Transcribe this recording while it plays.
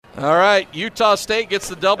All right, Utah State gets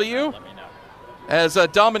the W. As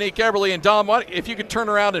Dominik Eberle, and Dom, if you could turn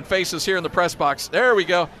around and face us here in the press box. There we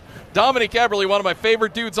go. Dominik Eberle, one of my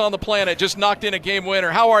favorite dudes on the planet, just knocked in a game winner.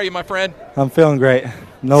 How are you, my friend? I'm feeling great.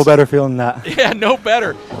 No better feeling than that. Yeah, no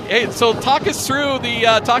better. Hey, so talk us through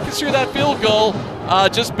that field goal.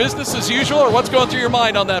 Just business as usual, or what's going through your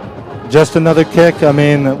mind on that? Just another kick. I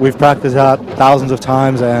mean, we've practiced that thousands of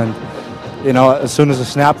times, and as soon as the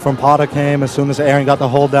snap from Potter came, as soon as Aaron got the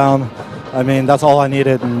hold down, I mean, that's all I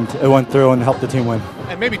needed, and it went through and helped the team win.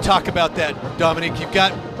 And maybe talk about that, Dominik. You've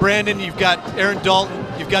got Brandon, you've got Aaron Dalton,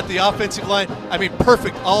 you've got the offensive line. I mean,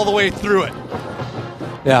 perfect all the way through it.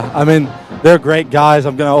 Yeah, I mean, they're great guys.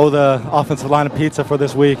 I'm going to owe the offensive line a pizza for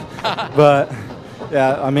this week. But,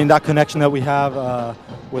 yeah, I mean, that connection that we have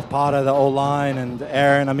with Potter, the O-line, and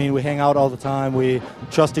Aaron, I mean, we hang out all the time. We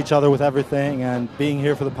trust each other with everything. And being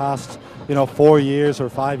here for the past, 4 years or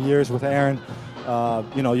 5 years with Aaron,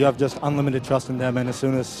 you have just unlimited trust in them, and as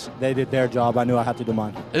soon as they did their job, I knew I had to do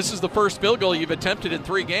mine. This is the first field goal you've attempted in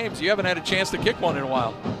 3 games. You haven't had a chance to kick one in a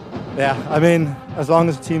while. Yeah, I mean, as long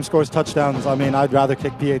as the team scores touchdowns, I mean, I'd rather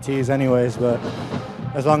kick PATs anyways, but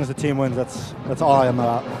as long as the team wins, that's all I'm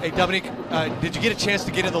about. Hey, Dominik, did you get a chance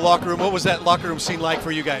to get in the locker room? What was that locker room scene like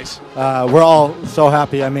for you guys? We're all so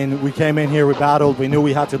happy. I mean, we came in here, we battled, we knew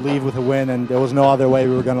we had to leave with a win, and there was no other way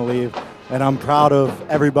we were going to leave. And I'm proud of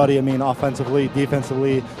everybody. I mean, offensively,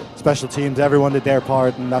 defensively, special teams, everyone did their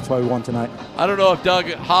part, and that's why we won tonight. I don't know if Doug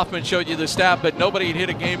Hoffman showed you the stat, but nobody had hit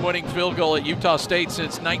a game-winning field goal at Utah State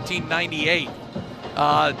since 1998.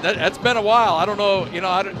 That's been a while. I don't know.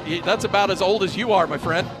 That's about as old as you are, my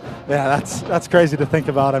friend. Yeah, that's crazy to think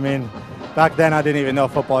about. I mean, back then I didn't even know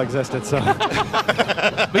football existed. So.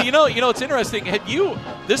 But it's interesting.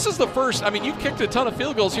 This is the first. I mean, you've kicked a ton of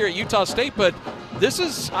field goals here at Utah State, but this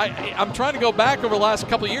is. I'm trying to go back over the last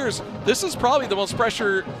couple of years. This is probably the most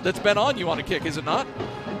pressure that's been on you on a kick, is it not?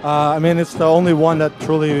 I mean, it's the only one that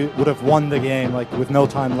truly would have won the game, like with no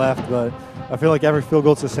time left. But I feel like every field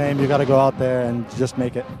goal's the same. You got to go out there and just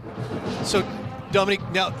make it. So,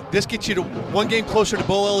 Dominik, now this gets you to 1 game closer to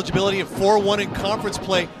bowl eligibility and 4-1 in conference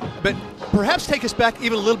play. But perhaps take us back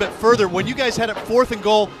even a little bit further. When you guys had it 4th and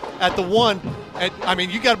goal at the 1, and I mean,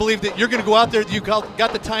 you got to believe that you're going to go out there. You got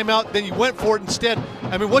the timeout, then you went for it instead.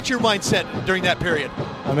 I mean, what's your mindset during that period?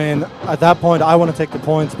 I mean, at that point, I want to take the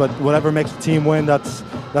points, but whatever makes the team win, that's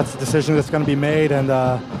the decision that's going to be made. And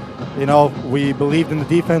we believed in the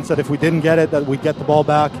defense that if we didn't get it, that we'd get the ball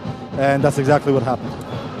back, and that's exactly what happened.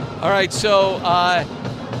 All right, so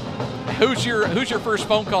who's your first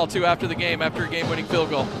phone call to after the game, after a game-winning field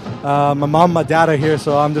goal? My mom, my dad are here,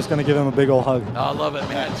 so I'm just going to give him a big old hug. I love it,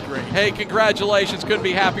 man. That's great. Hey, congratulations. Couldn't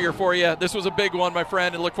be happier for you. This was a big one, my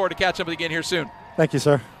friend, and look forward to catching up again here soon. Thank you,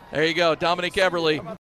 sir. There you go, Dominik Eberle.